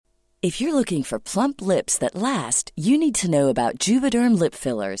If you're looking for plump lips that last, you need to know about Juvederm lip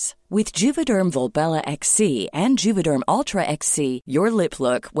fillers. With Juvederm Volbella XC and Juvederm Ultra XC, your lip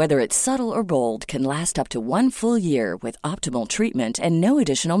look, whether it's subtle or bold, can last up to 1 full year with optimal treatment and no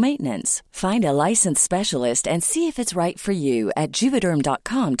additional maintenance. Find a licensed specialist and see if it's right for you at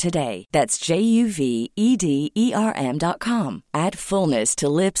Juvederm.com today. That's JUVEDERM.com. Add fullness to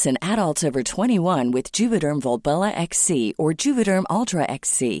lips in adults over 21 with Juvederm Volbella XC or Juvederm Ultra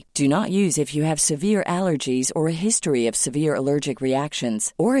XC. Do not use if you have severe allergies or a history of severe allergic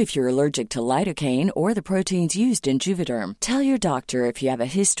reactions, or if you're allergic to lidocaine or the proteins used in Juvederm. Tell your doctor if you have a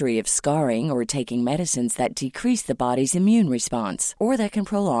history of scarring or taking medicines that decrease the body's immune response or that can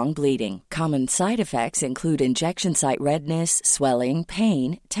prolong bleeding. Common side effects include injection site redness, swelling,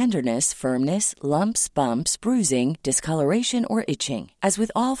 pain, tenderness, firmness, lumps, bumps, bruising, discoloration, or itching. As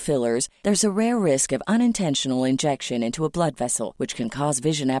with all fillers, there's a rare risk of unintentional injection into a blood vessel, which can cause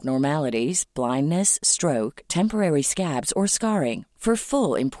vision abnormalities, blindness, stroke, temporary scabs, or scarring. For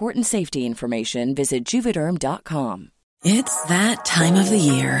full, important safety information, visit Juvederm.com. It's that time of the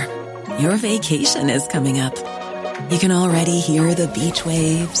year. Your vacation is coming up. You can already hear the beach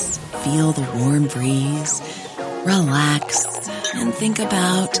waves, feel the warm breeze, relax, and think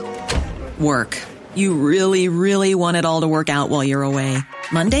about work. You really, really want it all to work out while you're away.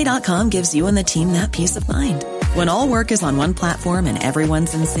 Monday.com gives you and the team that peace of mind. When all work is on one platform and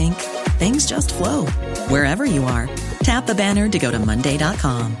everyone's in sync, things just flow. Wherever you are, tap the banner to go to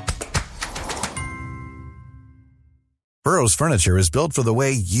Monday.com. Burrow's furniture is built for the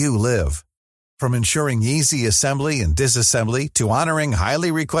way you live. From ensuring easy assembly and disassembly to honoring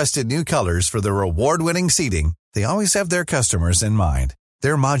highly requested new colors for their award-winning seating, they always have their customers in mind.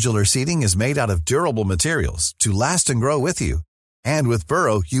 Their modular seating is made out of durable materials to last and grow with you. And with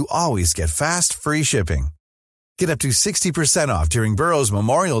Burrow, you always get fast, free shipping. Get up to 60% off during Burrow's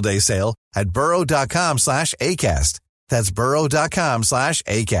Memorial Day sale at burrow.com/ACAST. That's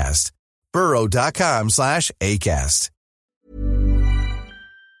burrow.com/ACAST. burrow.com/ACAST.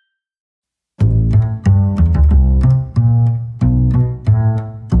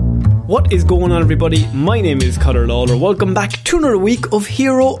 What is going on, everybody? My name is Conor Lawler. Welcome back to another week of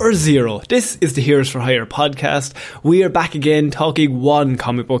Hero or Zero. This is the Heroes for Hire podcast. We are back again talking one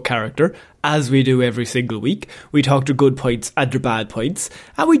comic book character, as we do every single week. We talk their good points and their bad points,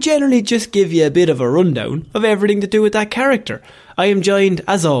 and we generally just give you a bit of a rundown of everything to do with that character. I am joined,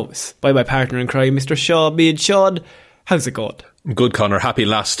 as always, by my partner in crime, Mr. Sean Mead. Sean, how's it going? Good, Conor. Happy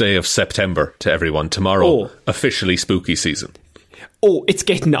last day of September to everyone. Tomorrow, officially spooky season. Oh, it's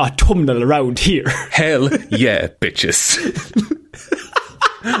getting autumnal around here. Hell yeah, bitches.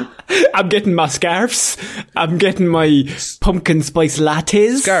 I'm getting my scarves. I'm getting my pumpkin spice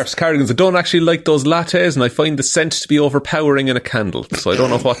lattes. Scarves, cardigans. I don't actually like those lattes, and I find the scent to be overpowering in a candle, so I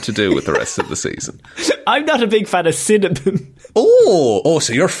don't know what to do with the rest of the season. I'm not a big fan of cinnamon. Oh,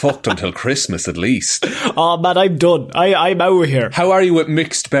 so you're fucked until Christmas at least. Oh man, I'm done. I'm out of here. How are you with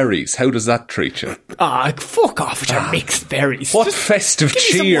mixed berries? How does that treat you? Fuck off with your mixed berries. What Just festive give me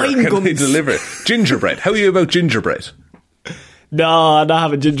some cheer wine can gums. they deliver? Gingerbread. How are you about gingerbread? No, I'm not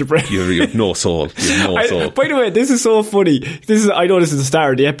having gingerbread. You've no soul. You've no soul. By the way, this is so funny. I know this is the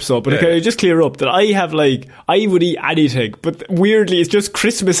start of the episode, but can I just clear up that I would eat anything, but weirdly it's just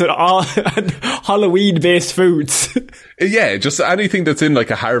Christmas and Halloween based foods. Yeah, just anything that's in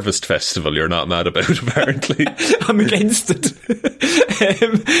like a harvest festival you're not mad about, apparently. I'm against it.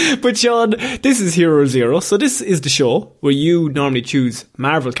 But Sean, this is Hero Zero, so this is the show where you normally choose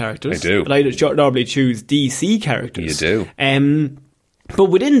Marvel characters. I do. And I normally choose DC characters. You do. But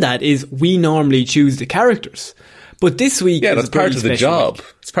within that is we normally choose the characters. But this week, that's part of the job. Week.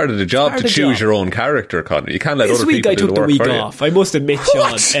 It's part of the job to choose your own character, Conor. You can't let other people do the work for you. This week I took the week off. I must admit,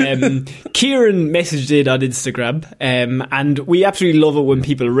 Sean. Kieran messaged it on Instagram, and we absolutely love it when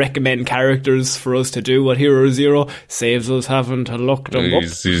people recommend characters for us to do at Hero Zero. Saves us having to look them up.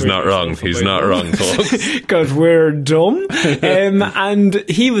 He's not wrong. He's not wrong, folks. Because we're dumb. And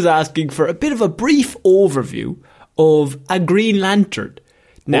he was asking for a bit of a brief overview of a Green Lantern.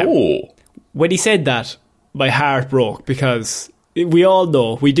 Now, when he said that, my heart broke, because we all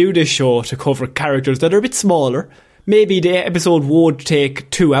know we do this show to cover characters that are a bit smaller. Maybe the episode won't take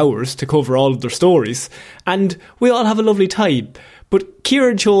 2 hours to cover all of their stories, and we all have a lovely time. But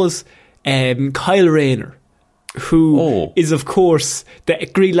Kieran chose Kyle Rayner, who is, of course, the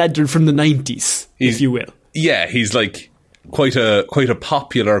Green Lantern from the 90s, if you will. Yeah, he's like quite a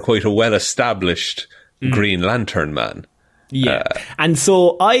popular, quite a well-established Green Lantern man. Yeah, and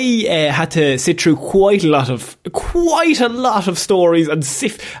so I had to sit through quite a lot of stories and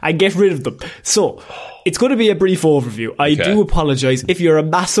sift and get rid of them. So It's going to be a brief overview. I do apologise. If you're a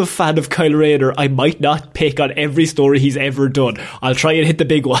massive fan of Kyle Rayner, I might not pick on every story he's ever done. I'll try and hit the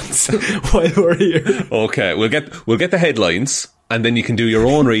big ones while we're here. Okay, we'll get the headlines, and then you can do your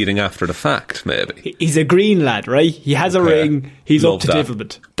own reading after the fact, maybe. He's a green lad, right? He has a ring. He's up to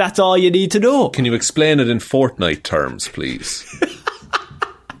devilment. That's all you need to know. Can you explain it in Fortnite terms, please?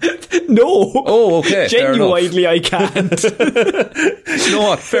 No. Oh, okay. Genuinely, I can't. You know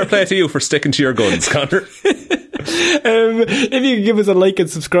what? Fair play to you for sticking to your guns, Connor. If you could give us a like and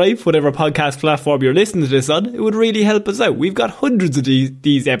subscribe, whatever podcast platform you're listening to this on, it would really help us out. We've got hundreds of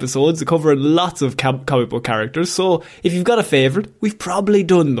these episodes covering lots of comic book characters, so if you've got a favourite, we've probably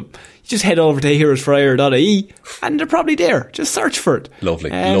done them. You just head over to heroesforhire.ie and they're probably there. Just search for it.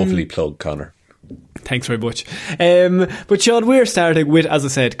 Lovely plug, Connor. Thanks very much. But Sean, we're starting with, as I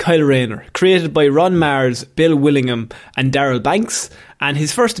said, Kyle Rayner, created by Ron Mars, Bill Willingham and Darryl Banks, and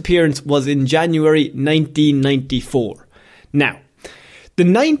his first appearance was in January 1994. Now, the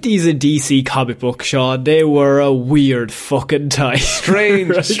 90s in DC comic book, Sean, they were a weird fucking time.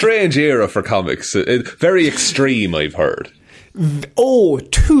 Strange era for comics. Very extreme, I've heard. Oh,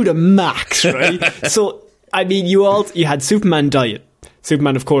 to the max, right? So, I mean, you had Superman dying.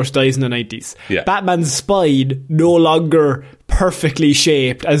 Superman, of course, dies in the 90s. Yeah. Batman's spine no longer perfectly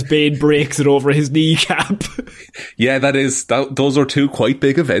shaped as Bane breaks it over his kneecap. Yeah, those are two quite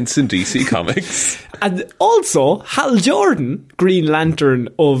big events in DC Comics. And also, Hal Jordan, Green Lantern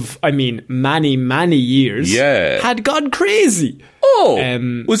of, many years, had gone crazy.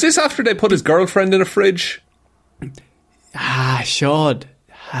 Oh, was this after they put his girlfriend in a fridge? Sean.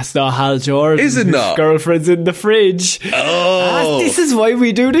 That's not Hal Jordan. Is it not? His girlfriend's in the fridge. Oh. This is why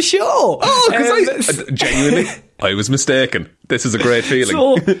we do the show. Oh, because genuinely, I was mistaken. This is a great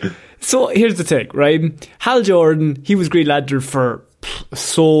feeling. So here's the thing, right? Hal Jordan, he was Green Lantern for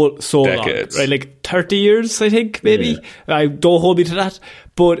so decades. Long, right? Like 30 years, I think, maybe. Yeah. Don't hold me to that.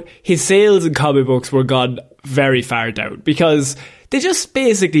 But his sales in comic books were gone very far down because they just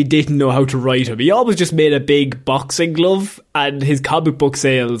basically didn't know how to write him. He always just made a big boxing glove, and his comic book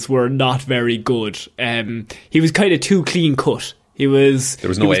sales were not very good. He was kind of too clean cut. There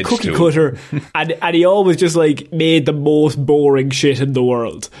was no edge cookie cutter, and he always just like made the most boring shit in the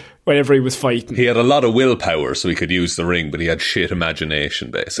world whenever he was fighting. He had a lot of willpower, so he could use the ring, but he had shit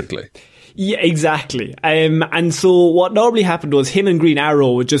imagination, basically. Yeah, exactly. And so what normally happened was him and Green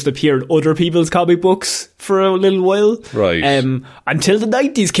Arrow would just appear in other people's comic books for a little while. Right. Until the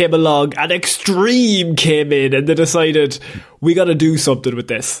 90s came along and Extreme came in and they decided, we got to do something with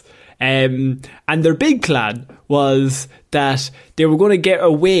this. And their big plan was that they were going to get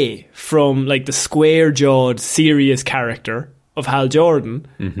away from like the square-jawed, serious character of Hal Jordan,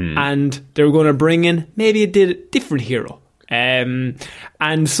 and they were going to bring in maybe a different hero. And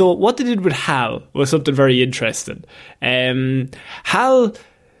so what they did with Hal was something very interesting. Hal,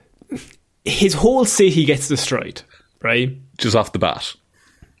 his whole city gets destroyed, right? Just off the bat.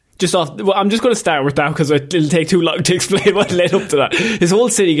 Well, I'm just going to start with that because it'll take too long to explain what led up to that. His whole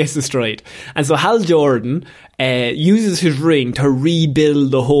city gets destroyed. And so Hal Jordan uses his ring to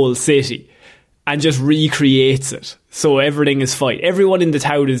rebuild the whole city and just recreates it. So everything is fine. Everyone in the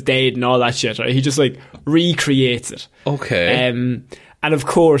town is dead and all that shit, right? He just like recreates it. Okay. And of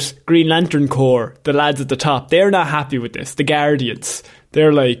course, Green Lantern Corps, the lads at the top, they're not happy with this. The Guardians,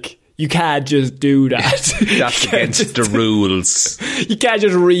 they're like, you can't just do that. That's against the rules. You can't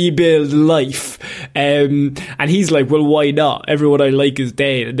just rebuild life. And he's like, well, why not? Everyone I like is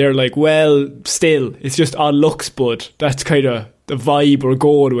dead. And they're like, well, still, it's just on looks, bud. That's kind of the vibe we're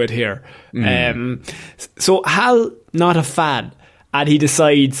going with here. So Hal, not a fan, and he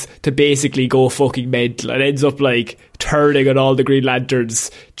decides to basically go fucking mental and ends up like turning on all the Green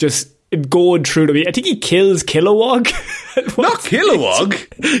Lanterns, just going through them. I think he kills Kilowog. Not Kilowog.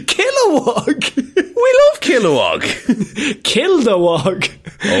 Kilowog. We love Kilowog. Kill the Wog.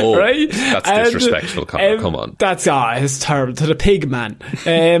 Oh, right? That's disrespectful. Come on. It's terrible to the pig man.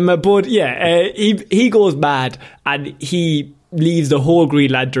 But yeah, he goes mad and he leaves the whole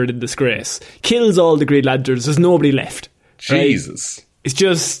Green Lantern in disgrace. Kills all the Green Lanterns. There's nobody left. Jesus.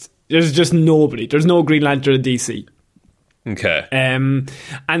 Right? There's just nobody. There's no Green Lantern in DC. Okay. And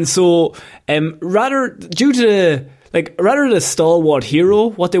so, rather than a stalwart hero,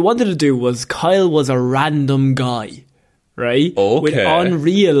 what they wanted to do was Kyle was a random guy, right? Okay. With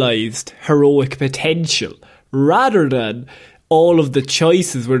unrealized heroic potential, rather than all of the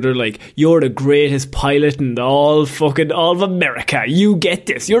choices where they're like, you're the greatest pilot in all of America. You get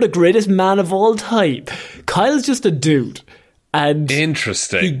this. You're the greatest man of all time. Kyle's just a dude. And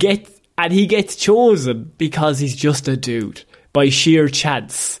interesting. He gets chosen because he's just a dude by sheer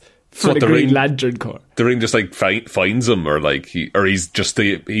chance. for the Green Lantern Corps. The Ring just like finds him, or like he's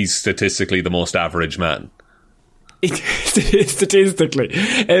statistically the most average man. Statistically.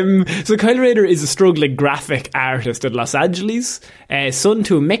 So Kyle Rayner is a struggling graphic artist in Los Angeles, son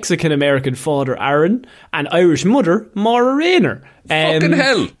to a Mexican-American father, Aaron, and Irish mother, Maura Rayner. Fucking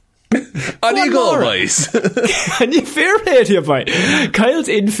hell. On you go, boys. And you fair play to you, boy. Kyle's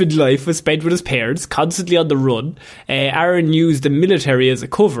infant life was spent with his parents, constantly on the run. Aaron used the military as a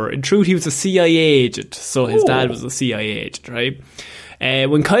cover. In truth, he was a CIA agent, so his dad was a CIA agent, right?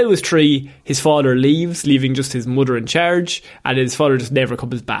 When Kyle was 3, his father leaves, leaving just his mother in charge, and his father just never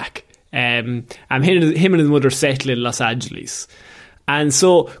comes back. And him and his mother settle in Los Angeles. And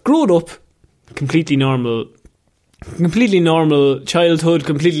so, growing up, completely normal childhood,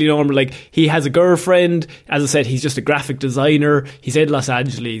 completely normal. Like, he has a girlfriend. As I said, he's just a graphic designer. He's in Los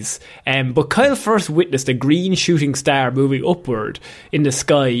Angeles. But Kyle first witnessed a green shooting star moving upward in the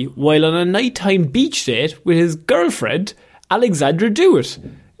sky while on a nighttime beach date with his girlfriend, Alexandra Dewitt.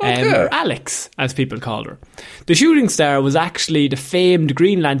 Or Alex, as people call her. The shooting star was actually the famed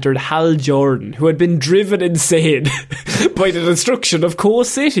Green Lantern Hal Jordan, who had been driven insane by the destruction of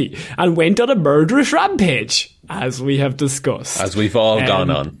Coast City and went on a murderous rampage, as we have discussed. As we've all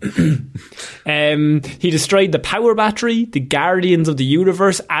gone on. He destroyed the power battery, the Guardians of the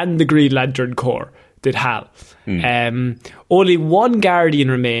Universe, and the Green Lantern Corps, did Hal. Only one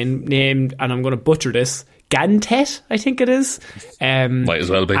Guardian remained, named, and I'm going to butcher this, Gantet, I think it is. Might as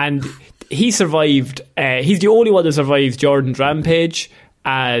well be. And he survived. He's the only one that survives Jordan's rampage,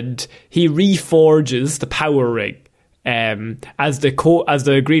 and he reforges the power ring as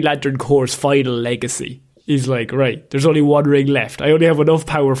the Green Lantern Corps' final legacy. He's like, right, there's only one ring left. I only have enough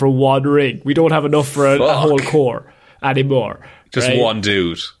power for one ring. We don't have enough for a whole corps anymore. Just one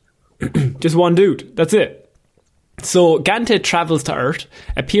dude. Just one dude. That's it. So Gantet travels to Earth,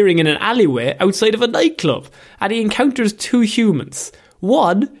 appearing in an alleyway outside of a nightclub, and he encounters 2 humans.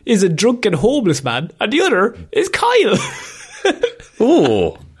 One is a drunken homeless man, and the other is Kyle.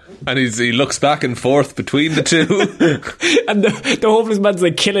 Oh, and he looks back and forth between the two. And the homeless man's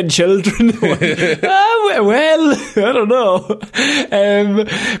like killing children. Well, I don't know.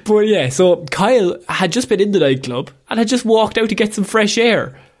 But yeah, so Kyle had just been in the nightclub and had just walked out to get some fresh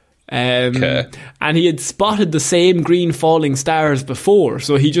air. And he had spotted the same green falling stars before,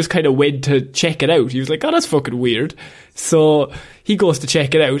 so he just kind of went to check it out. He was like, oh, that's fucking weird. So he goes to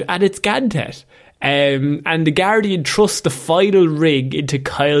check it out, and it's Gantet. And the Guardian thrusts the final ring into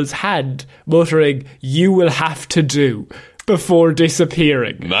Kyle's hand, muttering, "You will have to do," before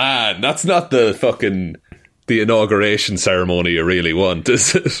disappearing. Man, that's not the inauguration ceremony you really want,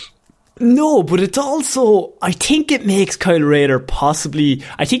 is it? No, but it's also, I think it makes Kyle Rayner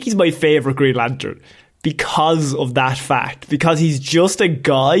I think he's my favourite Green Lantern because of that fact. Because he's just a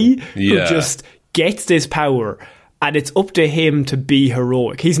guy who just gets this power, and it's up to him to be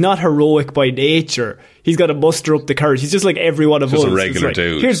heroic. He's not heroic by nature. He's got to muster up the courage. He's just like every one of us. Just a regular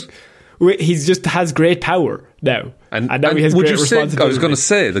dude. He just has great power now. And now he has great responsibility. I was going to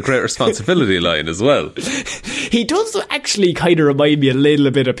say the great responsibility line as well. He does actually kind of remind me a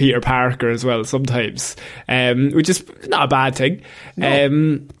little bit of Peter Parker as well sometimes, which is not a bad thing.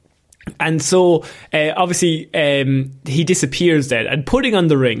 No. And so, obviously, he disappears then. And putting on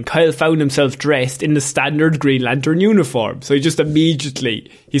the ring, Kyle found himself dressed in the standard Green Lantern uniform. So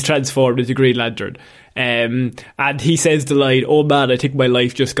he's transformed into Green Lantern. And he says the line, "Oh man, I think my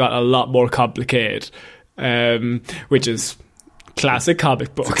life just got a lot more complicated." Which is classic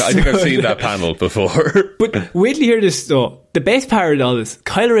comic books. I think I've seen that panel before. But wait till you hear this though. The best part of all this,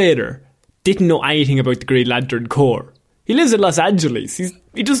 Kyle Rayner didn't know anything about the Green Lantern Corps. He lives in Los Angeles.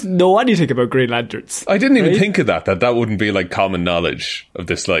 He doesn't know anything about Green Lanterns. I didn't even think of that wouldn't be like common knowledge of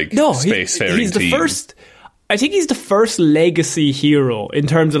this spacefaring he's team. I think he's the first legacy hero in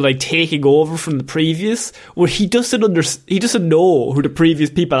terms of like taking over from the previous, where he doesn't know who the previous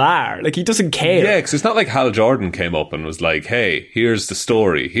people are. Like, he doesn't care. Yeah, because it's not like Hal Jordan came up and was like, "Hey, here's the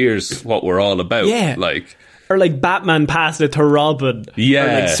story. Here's what we're all about." Yeah. Or like Batman passed it to Robin. Yeah.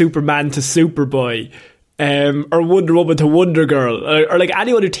 Or like Superman to Superboy. Or Wonder Woman to Wonder Girl. Or like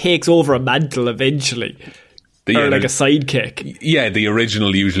anyone who takes over a mantle eventually. Or like a sidekick. Yeah, the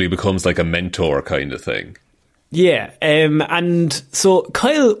original usually becomes like a mentor kind of thing. Yeah, and so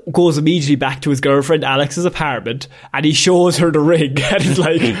Kyle goes immediately back to his girlfriend Alex's apartment, and he shows her the ring, and he's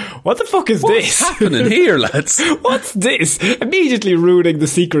like, "What the fuck is this? What's happening here, lads? What's this?" Immediately ruining the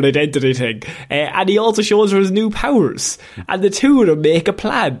secret identity thing. And he also shows her his new powers, and the two of them make a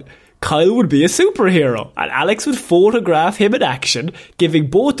plan. Kyle would be a superhero, and Alex would photograph him in action, giving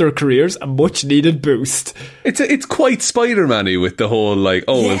both their careers a much-needed boost. It's quite Spider-Man-y with the whole, like,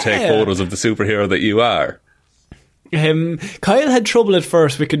 we'll take photos of the superhero that you are. Kyle had trouble at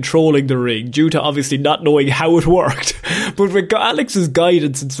first with controlling the ring due to obviously not knowing how it worked. But with Alex's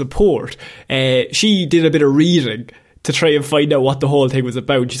guidance and support, she did a bit of reading to try and find out what the whole thing was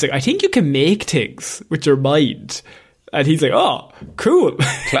about. She's like, I think you can make things with your mind. And he's like, oh, cool.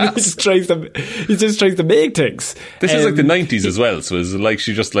 He just tries to make things. This is like the 90s as well, so it's like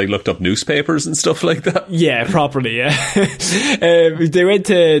she just like looked up newspapers and stuff like that. Yeah, properly, yeah. They went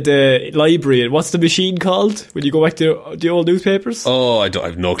to the library, and what's the machine called when you go back to the old newspapers? Oh, I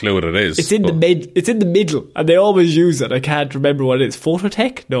have no clue what it is. It's in the middle, and they always use it. I can't remember what it is.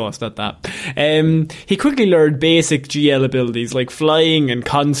 Phototech? No, it's not that. He quickly learned basic GL abilities like flying and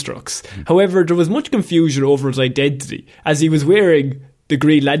constructs. However, there was much confusion over his identity, as he was wearing the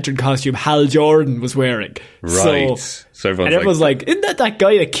Green Lantern costume Hal Jordan was wearing. Right. So everyone's like, isn't that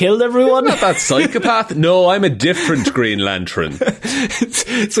guy that killed everyone? Isn't that psychopath? No, I'm a different Green Lantern.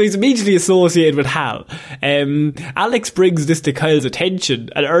 So he's immediately associated with Hal. Alex brings this to Kyle's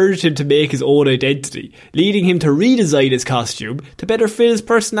attention and urged him to make his own identity, leading him to redesign his costume to better fit his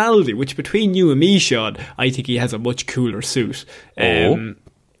personality, which between you and me, Sean, I think he has a much cooler suit.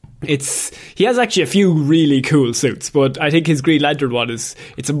 He has actually a few really cool suits, but I think his Green Lantern one it's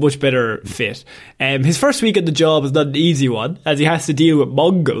a much better fit. His first week at the job is not an easy one, as he has to deal with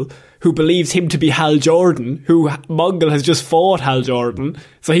Mongul, who believes him to be Hal Jordan, who Mongul has just fought Hal Jordan.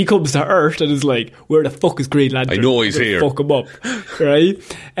 So he comes to Earth and is like, where the fuck is Green Lantern? I know he's here. Fuck him up.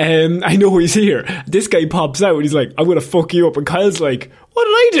 Right? I know he's here. This guy pops out and he's like, I'm going to fuck you up. And Kyle's like, what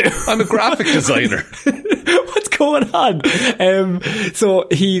did I do? I'm a graphic designer. What's going on? So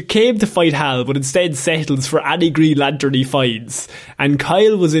he came to fight Hal, but instead settles for any Green Lantern he finds. And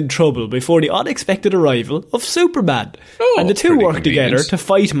Kyle was in trouble before the unexpected arrival of Superman. And the two worked together to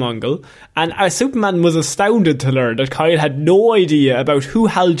fight Mongul. And Superman was astounded to learn that Kyle had no idea about who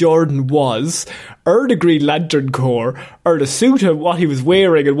Hal Jordan was, or the Green Lantern Corps, or the suit of what he was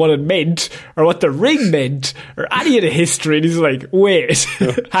wearing and what it meant, or what the ring meant, or any of the history. And he's like, wait,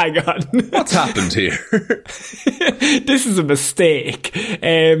 hang on. What's happened here? This is a mistake.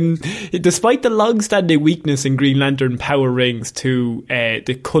 Despite the long-standing weakness in Green Lantern power rings to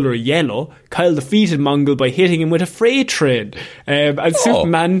the colour yellow, Kyle defeated Mongul by hitting him with a freight train. And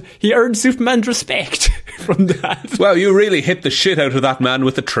Superman, he earned Superman's respect from that. Well, you really hit the shit out of that man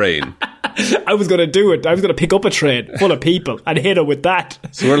with the train. I was going to do it. I was going to pick up a train full of people and hit him with that.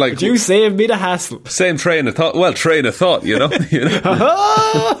 So we're like, but you saved me the hassle. Same train of thought. Well, train of thought, you know. And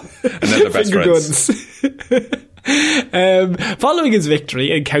then they're best friends. Following his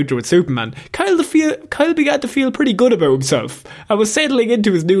victory encounter with Superman, Kyle began to feel pretty good about himself and was settling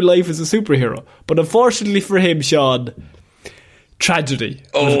into his new life as a superhero. But unfortunately for him, Sean, tragedy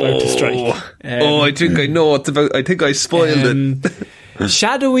was about to strike. I think I know what's about. I think I spoiled it.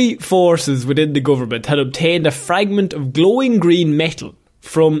 Shadowy forces within the government had obtained a fragment of glowing green metal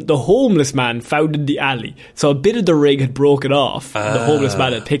from the homeless man found in the alley. So a bit of the ring had broken off, and the homeless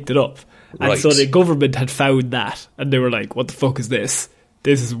man had picked it up. And so the government had found that, and they were like, what the fuck is this?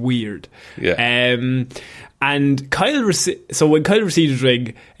 This is weird. Yeah. And so when Kyle received his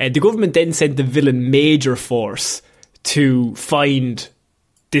ring, the government then sent the villain Major Force to find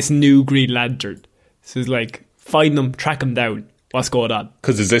this new Green Lantern. So it's like, find them, track them down. What's going on?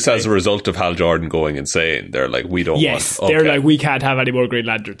 Because is this as a result of Hal Jordan going insane? They're like, we don't want... Yes, they're like, we can't have any more Green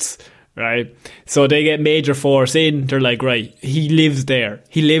Lanterns. Right? So they get Major Force in. They're like, right, he lives there.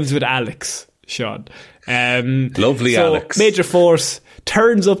 He lives with Alex, Sean. Lovely Alex. Major Force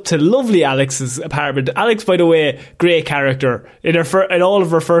turns up to lovely Alex's apartment. Alex, by the way, great character. In all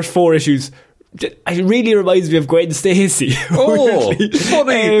of her first 4 issues, it really reminds me of Gwen Stacy. Oh,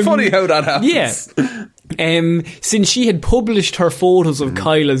 funny how that happens. Yeah. Since she had published her photos of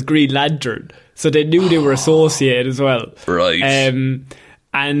Kyle as Green Lantern, so they knew they were associated as well. Right.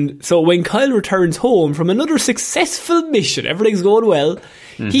 And so when Kyle returns home from another successful mission, everything's going well,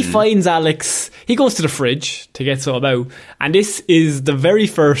 he finds Alex, he goes to the fridge to get some out, and this is the very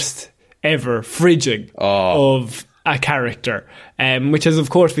first ever fridging of a character, which has of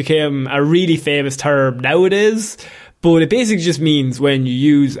course become a really famous term nowadays, but it basically just means when you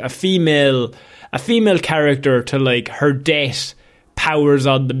use a female character to, like, her death powers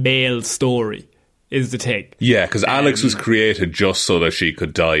on the male story is the thing. Yeah, because Alex was created just so that she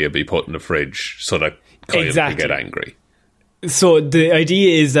could die and be put in the fridge so that Kyle could get angry. So the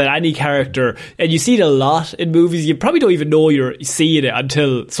idea is that any character, and you see it a lot in movies, you probably don't even know you're seeing it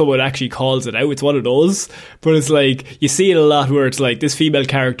until someone actually calls it out. It's one of those. But it's like, you see it a lot where it's like, this female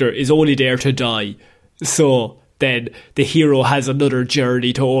character is only there to die. So then the hero has another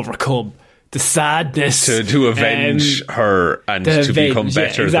journey to overcome. The sadness. To avenge her and to become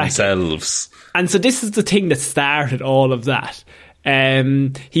better themselves. And so this is the thing that started all of that.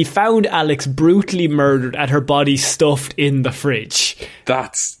 He found Alex brutally murdered and her body stuffed in the fridge.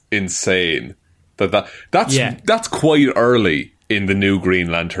 That's insane. That's quite early in the new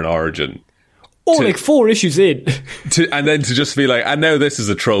Green Lantern origin. Like 4 issues in. And then to just be like, and now this is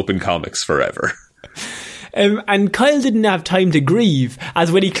a trope in comics forever. And Kyle didn't have time to grieve, as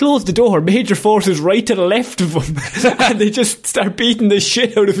when he closed the door, Major Force is right to the left of him, and they just start beating the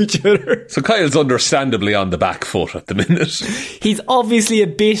shit out of each other. So Kyle's understandably on the back foot at the minute. He's obviously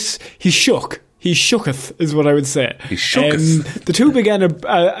he's shook. He shooketh, is what I would say. He shooketh. The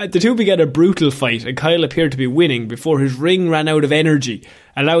two began a brutal fight, and Kyle appeared to be winning before his ring ran out of energy,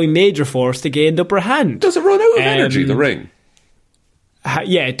 allowing Major Force to gain the upper hand. Does it run out of energy, the ring?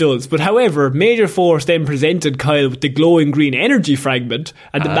 Yeah, it does. But however, Major Force then presented Kyle with the glowing green energy fragment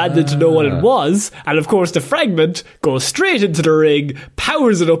and demanded to know what it was. And of course, the fragment goes straight into the ring,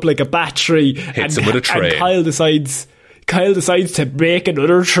 powers it up like a battery, hits him with a train. And Kyle decides to make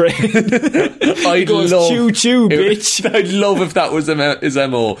another train. He goes, choo choo, bitch. I'd love if that was his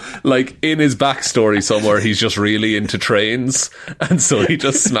MO. Like, in his backstory somewhere, he's just really into trains, and so he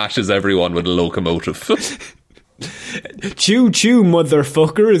just smashes everyone with a locomotive. Choo choo,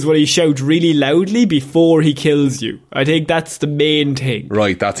 motherfucker, is what he shouts really loudly before he kills you. I think that's the main thing.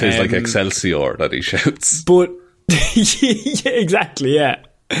 Right, that's his like Excelsior that he shouts. But yeah, exactly, yeah.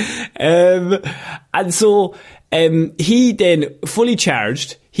 And so he then, fully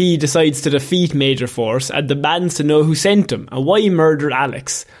charged, he decides to defeat Major Force and demands to know who sent him and why he murdered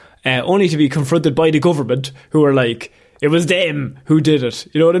Alex, only to be confronted by the government, who are like, it was them who did it.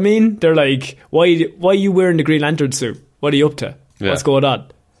 You know what I mean? They're like, why are you wearing the Green Lantern suit? What are you up to? Yeah. What's going on?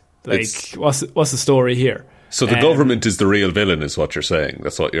 Like, what's the story here? So the government is the real villain, is what you're saying.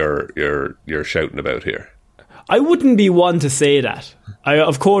 That's what you're shouting about here. I wouldn't be one to say that.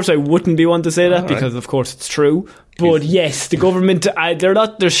 Of course, I wouldn't be one to say that because, of course, it's true. But yes, the government,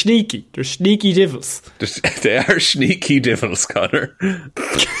 they're sneaky. They're sneaky devils. They are sneaky devils, Connor.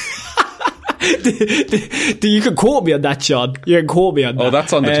 You can quote me on that, Sean. You can quote me on that. Oh,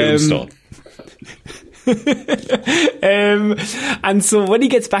 that's on the tombstone. And so when he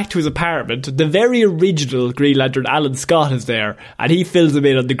gets back to his apartment, the very original Green Lantern Alan Scott is there, and he fills him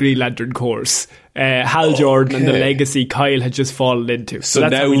in on the Green Lantern course. Hal Jordan and the legacy Kyle had just fallen into. So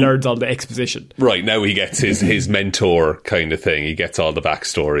that's how he learns all the exposition. Right, now he gets his mentor kind of thing. He gets all the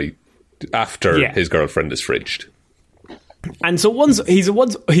backstory after his girlfriend is fridged. And so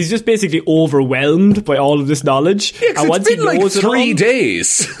he's just basically overwhelmed by all of this knowledge. Yeah, and once it's been like 3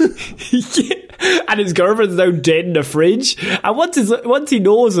 days. And his girlfriend's now dead in the fridge. And once he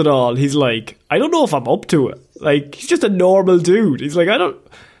knows it all, he's like, I don't know if I'm up to it. Like, he's just a normal dude. He's like, I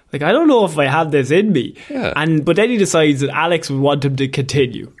don't know if I have this in me. Yeah. But then he decides that Alex would want him to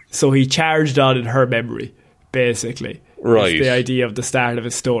continue. So he charged on in her memory, basically. Right. That's the idea of the start of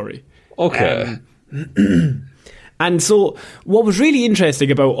his story. Okay. And so what was really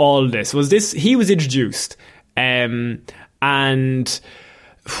interesting about all this was he was introduced. And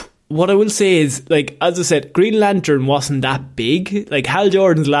what I will say is, like, as I said, Green Lantern wasn't that big. Like, Hal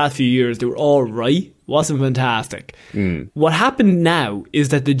Jordan's last few years, they were all right. Wasn't fantastic. What happened now is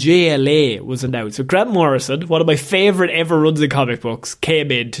that the JLA was announced. So Grant Morrison, one of my favourite ever runs of comic books,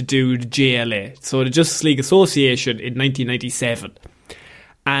 came in to do the JLA, so the Justice League Association, in 1997.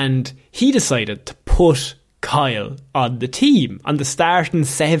 And he decided to put Kyle on the team, on the starting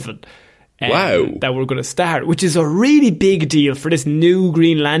 7 that we're going to start, which is a really big deal for this new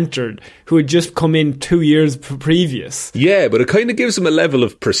Green Lantern who had just come in 2 years previous. Yeah, but it kind of gives him a level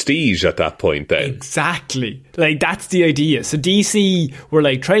of prestige at that point then. Exactly. Like, that's the idea. So DC were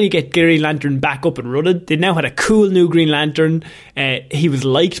like trying to get Green Lantern back up and running. They now had a cool new Green Lantern. He was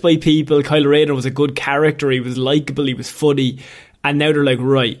liked by people. Kyle Rayner was a good character. He was likeable. He was funny. And now they're like,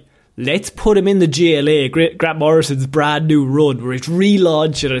 right, let's put him in the JLA, Grant Morrison's brand new run, where it's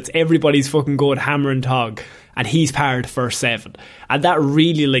relaunching and it's everybody's fucking going hammer and tog, and he's part of the first 7. And that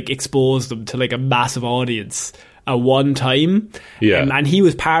really, like, exposed them to, like, a massive audience. a one time. Yeah. And he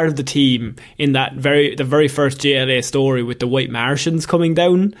was part of the team in the very first JLA story with the White Martians coming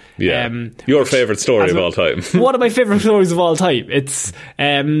down. Yeah. Your favourite story of all time. One of my favourite stories of all time. It's,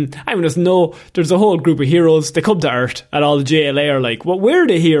 there's a whole group of heroes. They come to Earth and all the JLA are like, well, where are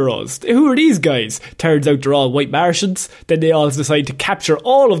the heroes? Who are these guys? Turns out they're all White Martians. Then they all decide to capture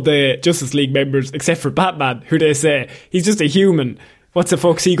all of the Justice League members except for Batman, who they say, he's just a human. What the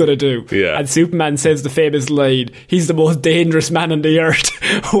fuck's he gonna do? Yeah. And Superman says the famous line, he's the most dangerous man on the earth.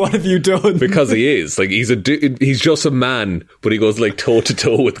 What have you done? Because he is. Like, he's just a man, but he goes like toe to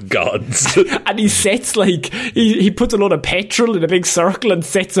toe with gods. And he sets he puts a lot of petrol in a big circle and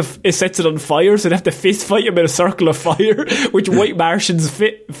sets it on fire, so they have to fist fight him in a circle of fire, which White Martian's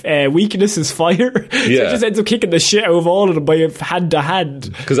weakness is fire. Yeah. So he just ends up kicking the shit out of all of them by hand to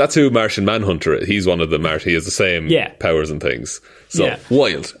hand. Because that's who Martian Manhunter is. He's one of them. He has the same powers and things. So,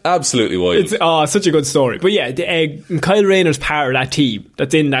 wild. Absolutely wild. It's such a good story. But yeah, Kyle Rayner's part of that team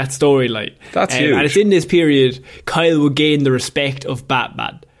that's in that storyline. That's huge. And it's in this period Kyle would gain the respect of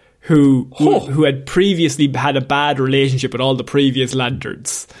Batman, who had previously had a bad relationship with all the previous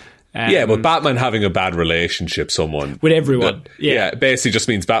Lanterns. But Batman having a bad relationship with everyone. Basically just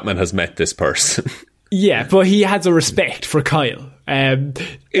means Batman has met this person. Yeah, but he has a respect for Kyle.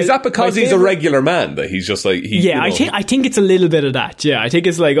 Is that because he's a regular man that he's just like... I think it's a little bit of that. Yeah, I think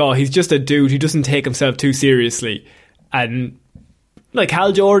it's like, he's just a dude who doesn't take himself too seriously. And like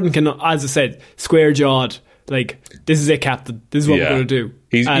Hal Jordan can, as I said, square-jawed. Like, this is it, Captain. This is what we're going to do.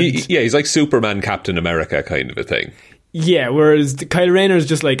 He's like Superman, Captain America kind of a thing. Yeah, whereas Kyle Rayner is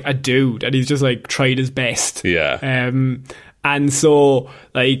just like a dude and he's just like tried his best. Yeah. And so,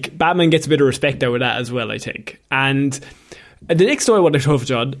 like, Batman gets a bit of respect out of that as well, I think. And the next story I want to touch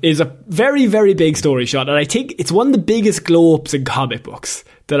on is a very, very big story, Sean, and I think it's one of the biggest glow-ups in comic books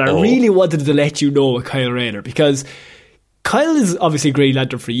that I really wanted to let you know with Kyle Rayner, because Kyle is obviously Green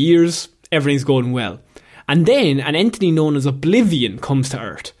Lantern for years, everything's going well. And then an entity known as Oblivion comes to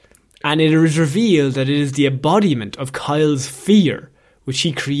Earth, and it is revealed that it is the embodiment of Kyle's fear, which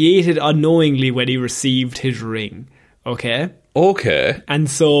he created unknowingly when he received his ring. Okay. And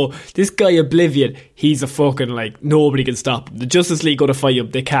so this guy Oblivion, he's a fucking like, nobody can stop him. The Justice League go to fight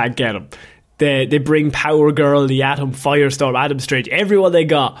him, they can't get him. They bring Power Girl, the Atom, Firestorm, Adam Strange, everyone they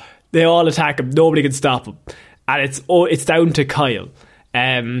got, they all attack him, nobody can stop him. And it's down to Kyle.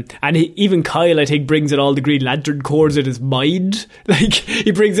 Even Kyle, I think, brings in all the Green Lantern cores in his mind. Like,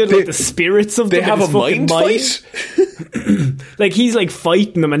 he brings in like the spirits of them. They have a mind fight? Like, he's like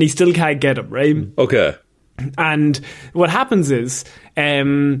fighting them and he still can't get them, right? Okay. And what happens is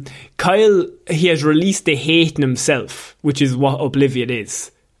Kyle, he has released the hate in himself, which is what Oblivion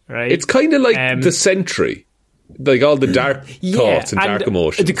is, right? It's kind of like the Sentry, like all the dark thoughts and dark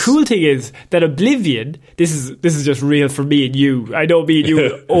emotions. The cool thing is that Oblivion, this is just real for me and you. I know me and you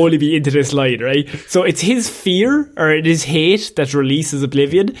will only be into this line, right? So it's his fear or it is hate that releases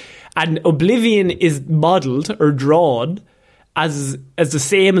Oblivion, and Oblivion is modelled or drawn as the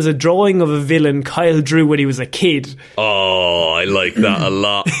same as a drawing of a villain Kyle drew when he was a kid. Oh, I like that a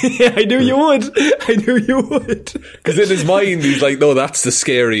lot. Yeah, I knew you would. Because in his mind, he's like, no, that's the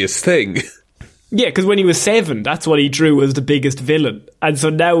scariest thing. Yeah, because when he was 7, that's what he drew as the biggest villain. And so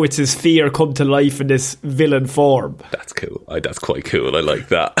now it's his fear come to life in this villain form. That's cool. That's quite cool. I like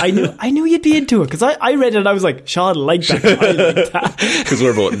that. I knew you'd be into it, because I read it and I was like, Sean, I like that. I like that. Because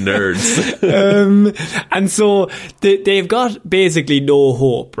we're both nerds. And so they've got basically no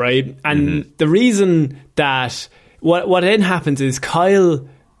hope, right? And the reason that... What then happens is Kyle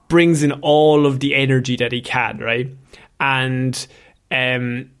brings in all of the energy that he can, right? And...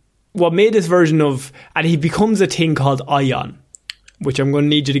 what made this version of... And he becomes a thing called Ion, which I'm going to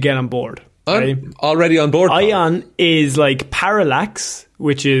need you to get on board. Right? I'm already on board. Ion is like Parallax,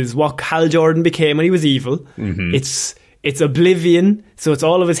 which is what Hal Jordan became when he was evil. Mm-hmm. It's Oblivion, so it's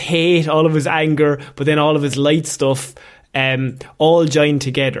all of his hate, all of his anger, but then all of his light stuff, all joined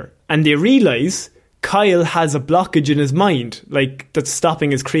together. And they realise Kyle has a blockage in his mind, like that's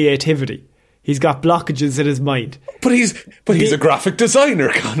stopping his creativity. He's got blockages in his mind. But he's a graphic designer,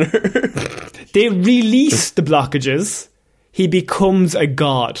 Connor. They release the blockages. He becomes a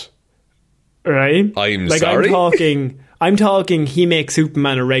god. Right? I'm sorry? I'm talking he makes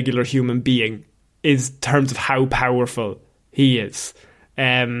Superman a regular human being, in terms of how powerful he is.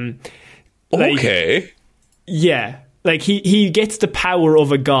 Okay. Yeah. Like he gets the power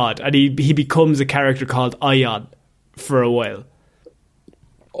of a god and he becomes a character called Ion for a while.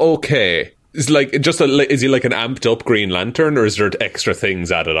 Okay. Is he like an amped up Green Lantern, or is there extra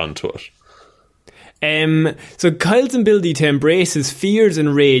things added onto it? So Kyle's ability to embrace his fears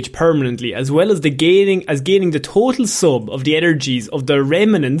and rage permanently, as well as gaining the total sum of the energies of the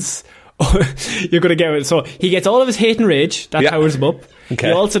remnants. You're going to get it. So he gets all of his hate and rage, that powers him up. Okay.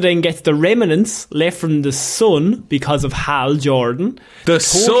 He also then gets the remnants left from the sun because of Hal Jordan. The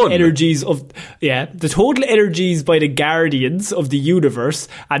sun? The total energies by the Guardians of the universe,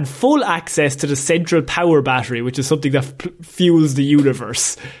 and full access to the central power battery, which is something that fuels the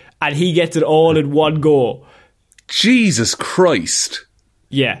universe. And he gets it all in one go. Jesus Christ.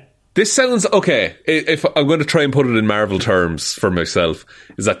 Yeah. This sounds, okay, if I'm going to try and put it in Marvel terms for myself,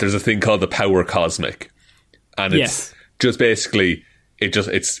 is that there's a thing called the power cosmic. And it's just basically,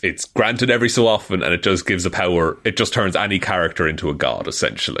 it's granted every so often, and it just gives a power, it just turns any character into a god,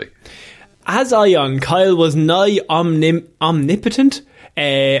 essentially. As Ion, Kyle was nigh omnipotent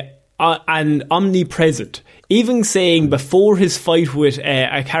and omnipresent, even saying before his fight with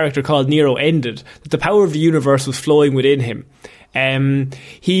a character called Nero ended, that the power of the universe was flowing within him.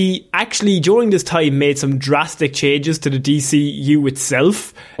 He actually, during this time, made some drastic changes to the DCU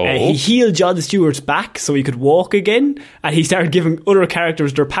itself. He healed Jon Stewart's back so he could walk again, and he started giving other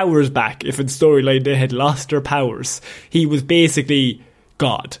characters their powers back if in storyline they had lost their powers. He was basically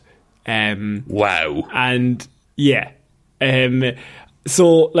God. Wow. And yeah. So,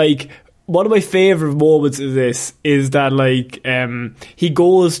 like, one of my favourite moments of this is that, like, he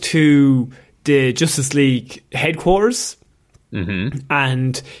goes to the Justice League headquarters. Mm-hmm.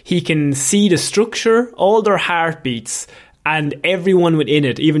 And he can see the structure, all their heartbeats, and everyone within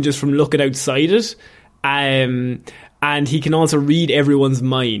it, even just from looking outside it. And he can also read everyone's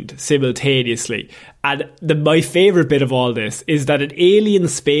mind simultaneously. And my favourite bit of all this is that an alien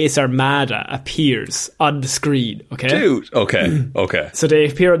Space Armada appears on the screen. Okay, dude. Okay. So they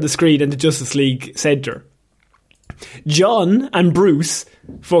appear on the screen in the Justice League Centre. John and Bruce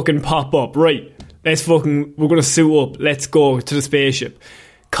fucking pop up, right? We're going to suit up. Let's go to the spaceship.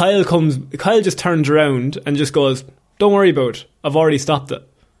 Kyle just turns around and just goes, "Don't worry about it. I've already stopped it."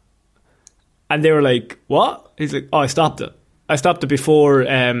 And they were like, "What?" He's like, "Oh, I stopped it. I stopped it before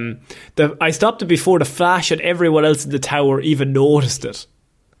the Flash and everyone else in the tower even noticed it."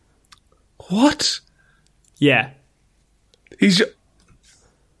 What? Yeah.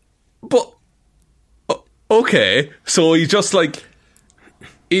 But okay, so he's just like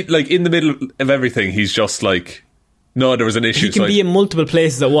in the middle of everything, he's just like, no, there was an issue. He can be in multiple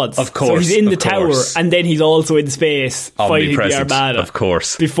places at once. Of course. So he's in the tower, and then he's also in space fighting the Armada. Of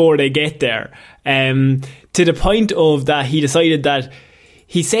course. Before they get there. To the point of that he decided that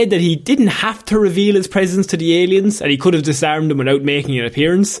he said that he didn't have to reveal his presence to the aliens, and he could have disarmed them without making an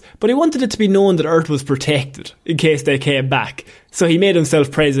appearance, but he wanted it to be known that Earth was protected in case they came back. So he made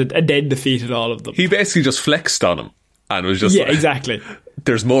himself present and then defeated all of them. He basically just flexed on him. And it was just exactly.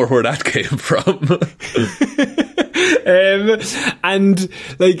 There's more where that came from. And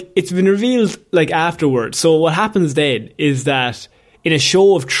like, it's been revealed like afterwards. So what happens then is that in a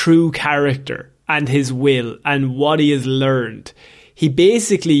show of true character and his will and what he has learned, he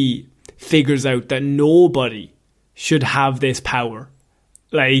basically figures out that nobody should have this power.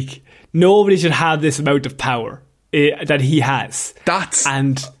 Like, nobody should have this amount of power that he has. That's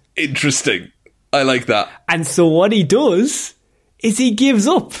interesting. I like that. And so what he does is he gives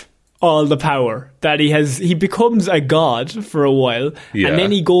up all the power that he has. He becomes a god for a while, and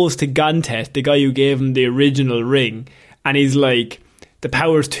then he goes to Gontet, the guy who gave him the original ring, and he's like, the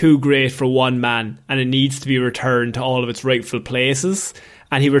power's too great for one man, and it needs to be returned to all of its rightful places.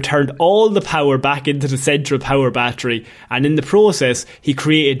 And he returned all the power back into the central power battery, and in the process he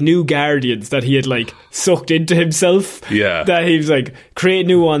created new Guardians that he had like sucked into himself. Yeah. That he was like, create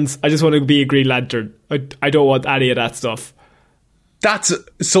new ones. I just want to be a Green Lantern. I don't want any of that stuff. That's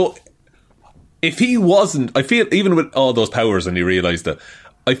so. If he wasn't, I feel, even with all those powers, and he realised that,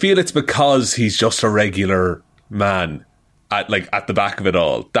 I feel it's because he's just a regular man at the back of it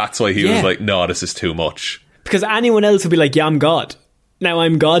all. That's why he was like, no, this is too much. Because anyone else would be like, yeah, I'm God. Now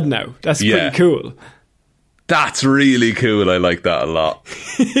I'm God now. That's pretty cool. That's really cool. I like that a lot.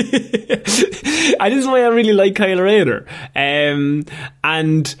 And this is why I really like Kyle Rayner. And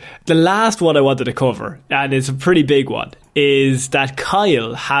the last one I wanted to cover, and it's a pretty big one, is that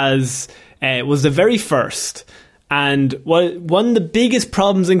Kyle was the very first, and one of the biggest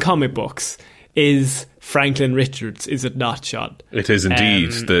problems in comic books is Franklin Richards, is it not, Sean? It is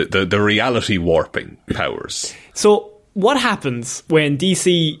indeed. The reality warping powers. So what happens when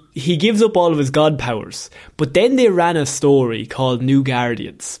DC, he gives up all of his god powers, but then they ran a story called New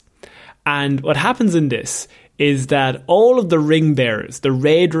Guardians. And what happens in this is that all of the ring bearers, the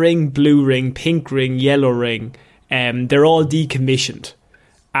red ring, blue ring, pink ring, yellow ring, they're all decommissioned.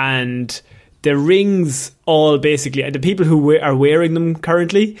 And the rings all basically, the people who are wearing them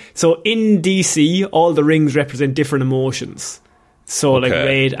currently. So in DC, all the rings represent different emotions. So like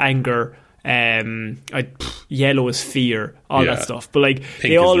red, anger, yellow is fear, all that stuff. But like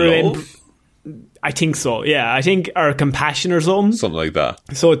Pink they all love? I think so, yeah. I think or compassion or something. Something like that.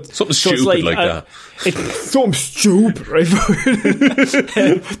 So something stupid like that. It's something stupid, right?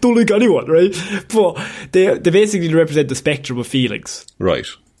 Don't like anyone, right? But they basically represent the spectrum of feelings. Right.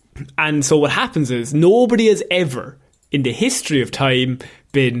 And so what happens is nobody has ever, in the history of time,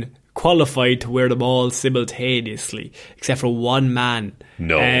 been qualified to wear them all simultaneously, except for one man.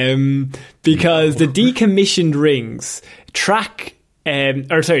 No. Because the decommissioned rings track...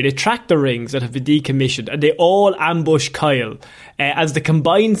 they track the rings that have been decommissioned, and they all ambush Kyle. As the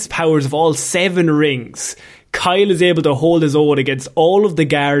combined powers of all 7 rings, Kyle is able to hold his own against all of the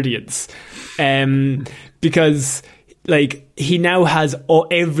Guardians, because like he now has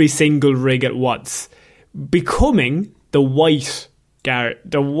every single ring at once, becoming the White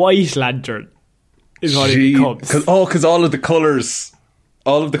Lantern is what he becomes. Because all of the colours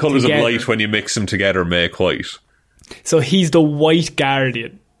of Together. light, when you mix them together, make white. So he's the White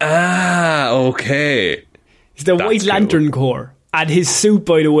Guardian. Ah, okay. He's the That's White Lantern cool. Corps. And his suit,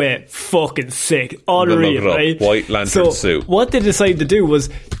 by the way, fucking sick. Unreal, right? White Lantern suit. What they decided to do was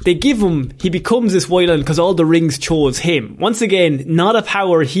they give him, he becomes this White Lantern because all the rings chose him. Once again, not a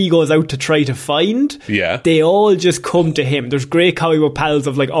power he goes out to try to find. Yeah. They all just come to him. There's great comic book panels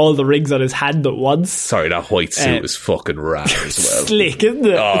of like all the rings on his hand at once. Sorry, that white suit is fucking rad as well. Slick, isn't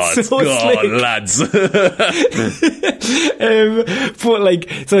it? Oh, it's so good, slick. lads. But like,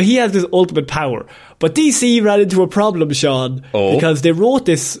 so he has this ultimate power. But DC ran into a problem, Sean, because they wrote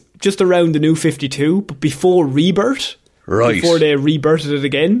this just around the New 52, but before Rebirth. Right. Before they rebirthed it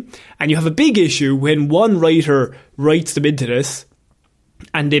again. And you have a big issue when one writer writes them into this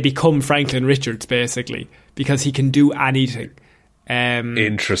and they become Franklin Richards, basically, because he can do anything.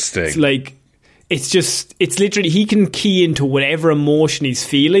 Interesting. It's like, it's literally, he can key into whatever emotion he's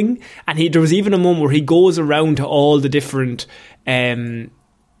feeling. And there was even a moment where he goes around to all the different...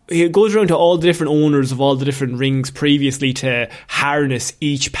 he goes around to all the different owners of all the different rings previously to harness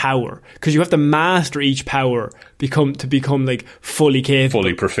each power, because you have to master each power to become like fully capable,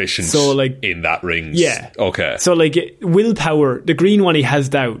 fully proficient. So like in that rings, yeah, okay. So like willpower, the green one he has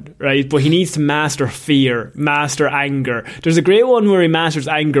down, right? But he needs to master fear, master anger. There's a great one where he masters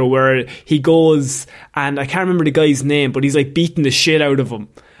anger, where he goes and I can't remember the guy's name, but he's like beating the shit out of him,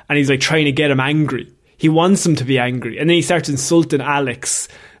 and he's like trying to get him angry. He wants him to be angry, and then he starts insulting Alex.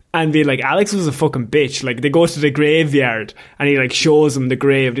 And being like, Alex was a fucking bitch. Like, they go to the graveyard and he like shows him the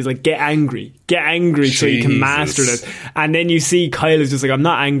grave. And he's like, get angry Jesus. So you can master it. And then you see Kyle is just like, I'm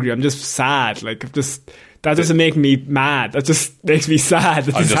not angry, I'm just sad. Like, that doesn't make me mad. That just makes me sad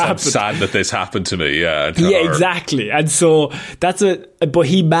that this happened. I'm sad that this happened to me, yeah. Yeah, exactly. And so but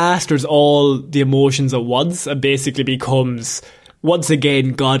he masters all the emotions at once and basically becomes, once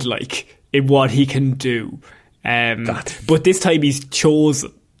again, godlike in what he can do. But this time he's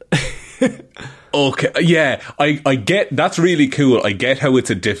chosen. Okay, yeah, I get, that's really cool. I get how it's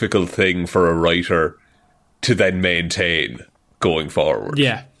a difficult thing for a writer to then maintain going forward.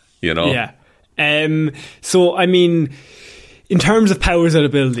 Yeah. You know? Yeah. So, I mean, in terms of powers and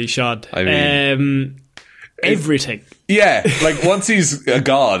ability, Sean, I mean, everything. Yeah, like once he's a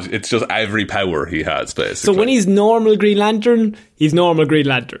god, it's just every power he has, basically. So when he's normal Green Lantern, he's normal Green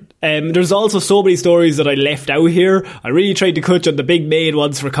Lantern. There's also so many stories that I left out here. I really tried to touch on the big main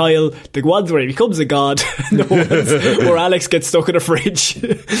ones for Kyle, the ones where he becomes a god, the ones where Alex gets stuck in a fridge.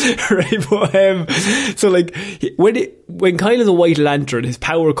 Right? But, so like, when Kyle is a White Lantern, his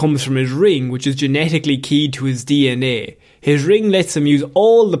power comes from his ring, which is genetically keyed to his DNA. His ring lets him use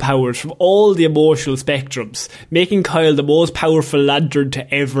all the powers from all the emotional spectrums, making Kyle the most powerful lantern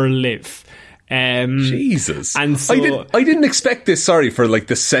to ever live. Jesus. And so I didn't expect this, for like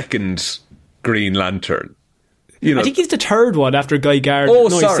the second Green Lantern. You know, I think he's the third one after Guy Gardner. Oh, no,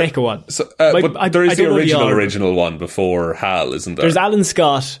 sorry. he's the second one. So, but there is the original one before Hal, isn't there? There's Alan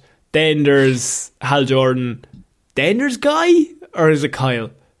Scott, then there's Hal Jordan, then there's Guy, or is it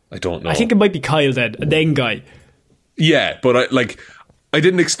Kyle? I don't know. I think it might be Kyle then, and then Guy. Yeah, but I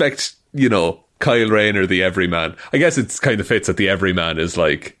didn't expect, Kyle Rayner, the Everyman. I guess it's kind of fits that the Everyman is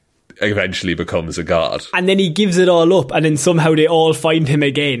like eventually becomes a god, and then he gives it all up, and then somehow they all find him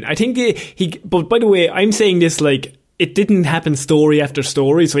again. I think but by the way, I'm saying this like it didn't happen story after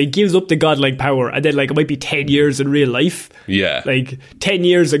story, so he gives up the godlike power, and then like it might be 10 years in real life. Yeah, like 10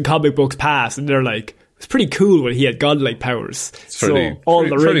 years in comic books pass, and they're like, It's pretty cool when he had godlike powers. All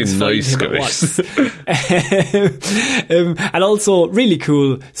the rings nice him at once. And also, really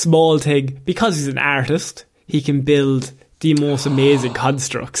cool, small thing, because he's an artist, he can build the most amazing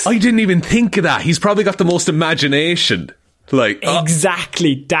constructs. I didn't even think of that. He's probably got the most imagination.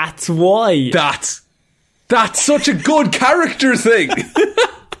 Exactly, that's why. That's such a good character thing.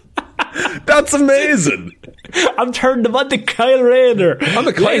 That's amazing. I'm turning him on to Kyle Rayner. I'm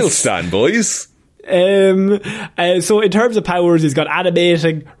a Kyle stan, boys. So in terms of powers, he's got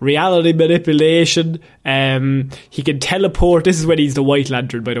animating, reality manipulation, he can teleport. This is when he's the White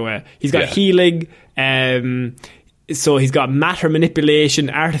Lantern, by the way. He's got healing, so he's got matter manipulation,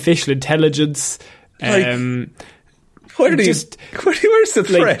 artificial intelligence. Where's the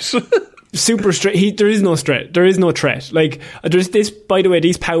threat? Super straight. There is no threat. There is no threat. There's this. By the way,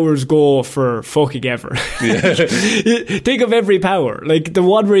 these powers go for fucking ever. Yeah. Think of every power. The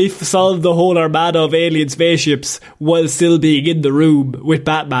one where he solved the whole armada of alien spaceships while still being in the room with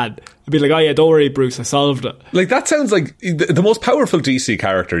Batman. I'd be like, oh yeah, don't worry, Bruce, I solved it. That sounds like the most powerful DC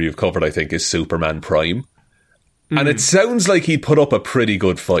character you've covered, I think, is Superman Prime. And it sounds like he'd put up a pretty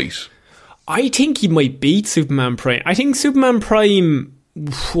good fight. I think he might beat Superman Prime. I think Superman Prime...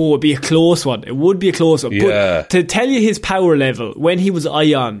 it'd be a close one. It would be a close one. Yeah. But to tell you his power level, when he was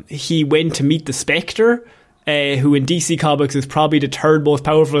Ion, he went to meet the Spectre, who in DC Comics is probably the third most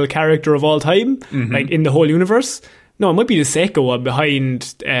powerful character of all time, in the whole universe. No, it might be the second one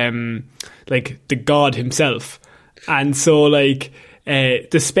behind, the god himself. And so,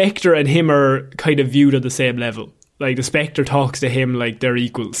 the Spectre and him are kind of viewed on the same level. The Spectre talks to him like they're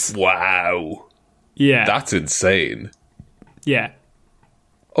equals. Wow. Yeah. That's insane. Yeah.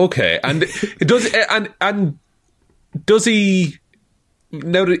 Okay, and does he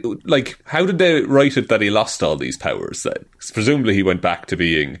now? How did they write it that he lost all these powers then? 'Cause presumably he went back to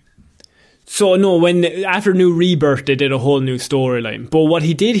being. So no, after New Rebirth, they did a whole new storyline. But what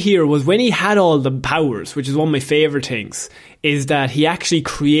he did here was when he had all the powers, which is one of my favourite things, is that he actually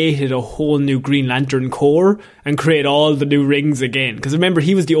created a whole new Green Lantern Corps and created all the new rings again. Because remember,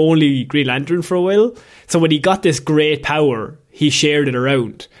 he was the only Green Lantern for a while. So when he got this great power, he shared it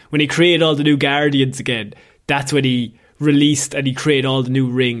around. When he created all the new Guardians again, that's when he released and he created all the new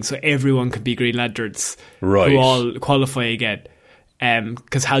rings so everyone could be Green Lanterns. Right. Who all qualify again.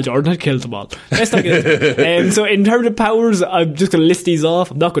 Because Hal Jordan had killed them all. Let's not get into so in terms of powers, I'm just going to list these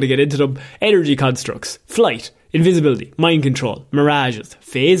off. I'm not going to get into them. Energy constructs, flight, invisibility, mind control, mirages,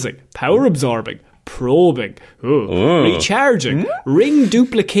 phasing, power absorbing, probing, recharging, ring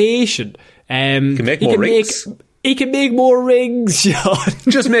duplication. Can make more rings. He can make more rings, Sean.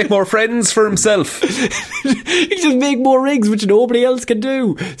 Just make more friends for himself. He can just make more rings, which nobody else can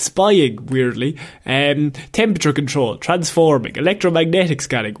do. Spying, weirdly. Temperature control, transforming, electromagnetic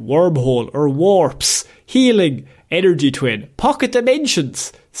scanning, wormhole or warps, healing, energy twin, pocket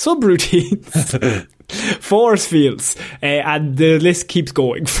dimensions, subroutines, force fields, and the list keeps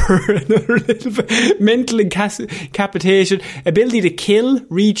going for another little bit. Mental incapacitation, ability to kill,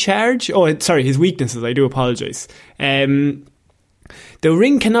 recharge. Oh, sorry, his weaknesses, I do apologise. The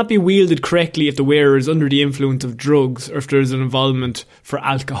ring cannot be wielded correctly if the wearer is under the influence of drugs or if there is an involvement for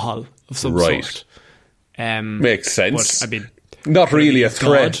alcohol of some sort. Makes sense. But, not really a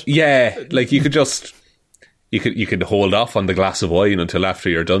threat. God. Yeah, you could just... You could hold off on the glass of wine until after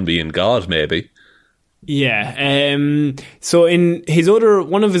you're done being God, maybe. Yeah. So in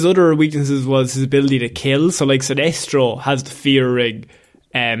one of his other weaknesses was his ability to kill. So Sinestro has the fear ring,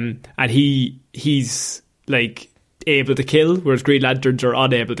 and he's able to kill, whereas Green Lanterns are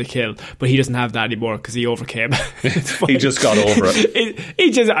unable to kill. But he doesn't have that anymore because he overcame. He just got over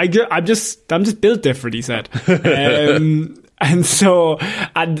it. I'm just built different, he said. And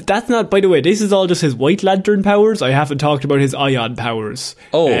that's not, by the way, this is all just his White Lantern powers. I haven't talked about his Ion powers.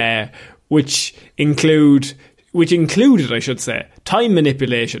 Which included, I should say, time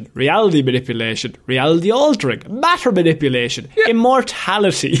manipulation, reality altering, matter manipulation,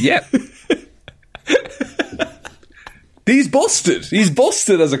 immortality. Yeah. He's busted. He's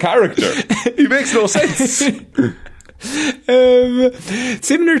busted as a character. He makes no sense.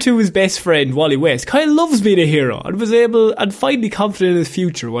 Similar to his best friend Wally West, Kyle loves being a hero and was able and finally confident in his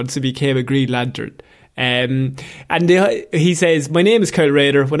future once he became a Green Lantern. He says, my name is Kyle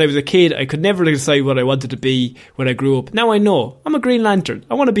Rayner. When I was a kid, I could never decide what I wanted to be when I grew up. Now I know. I'm a Green Lantern.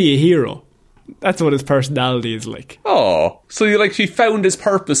 I want to be a hero. That's what his personality is like. Oh, so he found his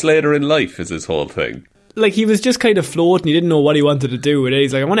purpose later in life is his whole thing. He was just kind of floating. He didn't know what he wanted to do. And then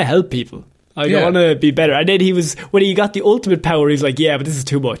he's like, I want to help people. I want to be better. And then when he got the ultimate power, he's like, yeah, but this is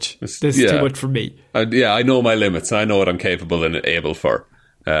too much. This is too much for me. I know my limits. I know what I'm capable and able for.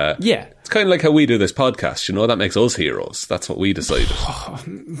 It's kind of like how we do this podcast, you know, that makes us heroes. That's what we decided.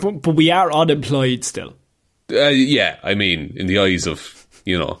 But we are unemployed still. Yeah, I mean, in the eyes of,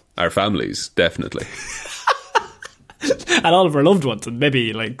 you know, our families, definitely. And all of our loved ones, and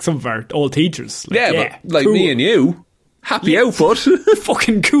maybe like some of our old teachers. Like, but like cool. Me and you, happy output.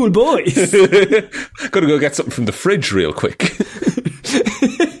 Fucking cool boys. Gotta go get something from the fridge real quick.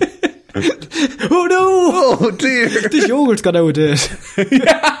 Oh no! Oh dear! This yogurt's got out of date.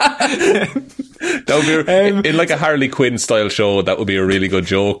 That would be in like a Harley Quinn style show. That would be a really good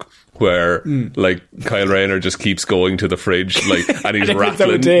joke where like Kyle Rayner just keeps going to the fridge, like, and he's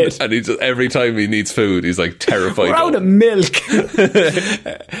rattling, and he's every time he needs food, he's like terrified. We're out of milk.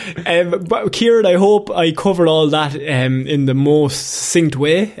 But Kieran, I hope I covered all that in the most succinct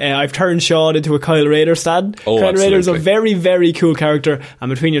way. I've turned Sean into a Kyle Rayner stan. Kyle Rayner's a very, very cool character, and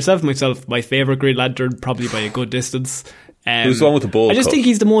between yourself and myself, my favourite Green Lantern, probably by a good distance. Who's the one with the bowl? I just think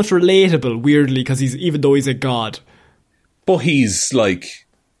he's the most relatable, weirdly, because even though he's a god, but he's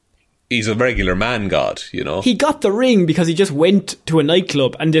a regular man god, you know. He got the ring because he just went to a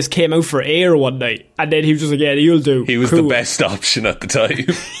nightclub and just came out for air one night, and then he was just like, "Yeah, you'll do." He was the best option at the time.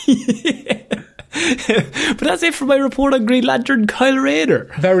 But that's it for my report on Green Lantern, Kyle Rayner.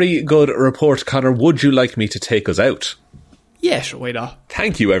 Very good report, Connor. Would you like me to take us out? Yeah, sure, why not?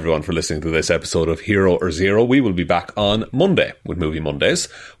 Thank you everyone for listening to this episode of Hero or Zero. We will be back on Monday with Movie Mondays,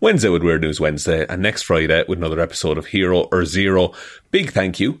 Wednesday with Weird News Wednesday, and next Friday with another episode of Hero or Zero. Big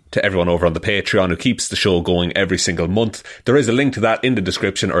thank you to everyone over on the Patreon who keeps the show going every single month. There is a link to that in the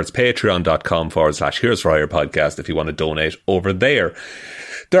description, or it's patreon.com/Heroes for Hire podcast if you want to donate over there.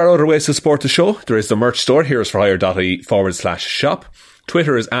 There are other ways to support the show. There is the merch store, heroesforhire.ie/shop.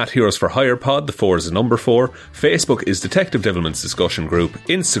 Twitter is @HeroesForHirePod, the 4 is the number 4. Facebook is Detective Devilment's discussion group.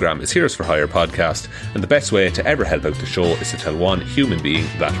 Instagram is Heroes for Hire podcast. And the best way to ever help out the show is to tell one human being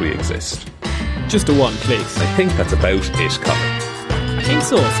that we exist. Just a one, please. I think that's about it, Connor. I think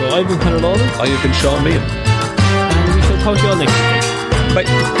so. So I've been Connor Lawler. I have been Sean Meehan. And we shall talk to you all next week. Bye.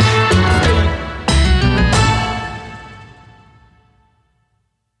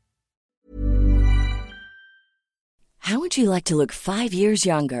 How would you like to look 5 years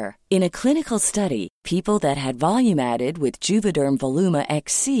younger? In a clinical study, people that had volume added with Juvederm Voluma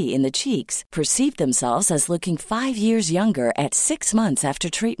XC in the cheeks perceived themselves as looking 5 years younger at 6 months after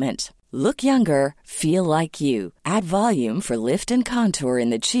treatment. Look younger, feel like you. Add volume for lift and contour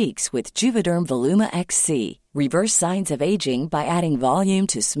in the cheeks with Juvederm Voluma XC. Reverse signs of aging by adding volume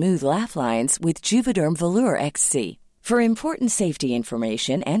to smooth laugh lines with Juvederm Volure XC. For important safety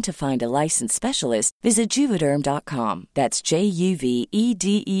information and to find a licensed specialist, visit Juvederm.com. That's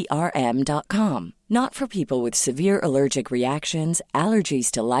JUVEDERM.com. Not for people with severe allergic reactions,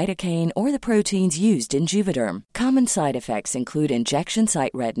 allergies to lidocaine, or the proteins used in Juvederm. Common side effects include injection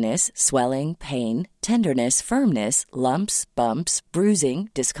site redness, swelling, pain, tenderness, firmness, lumps, bumps, bruising,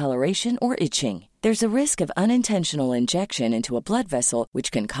 discoloration, or itching. There's a risk of unintentional injection into a blood vessel,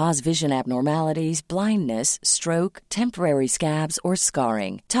 which can cause vision abnormalities, blindness, stroke, temporary scabs, or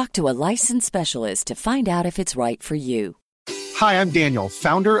scarring. Talk to a licensed specialist to find out if it's right for you. Hi, I'm Daniel,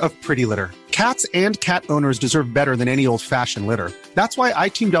 founder of Pretty Litter. Cats and cat owners deserve better than any old-fashioned litter. That's why I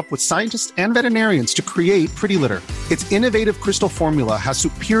teamed up with scientists and veterinarians to create Pretty Litter. Its innovative crystal formula has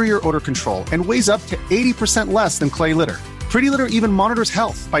superior odor control and weighs up to 80% less than clay litter. Pretty Litter even monitors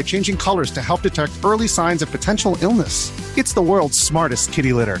health by changing colors to help detect early signs of potential illness. It's the world's smartest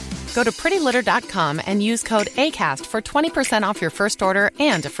kitty litter. Go to prettylitter.com and use code ACAST for 20% off your first order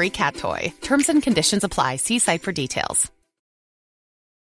and a free cat toy. Terms and conditions apply. See site for details.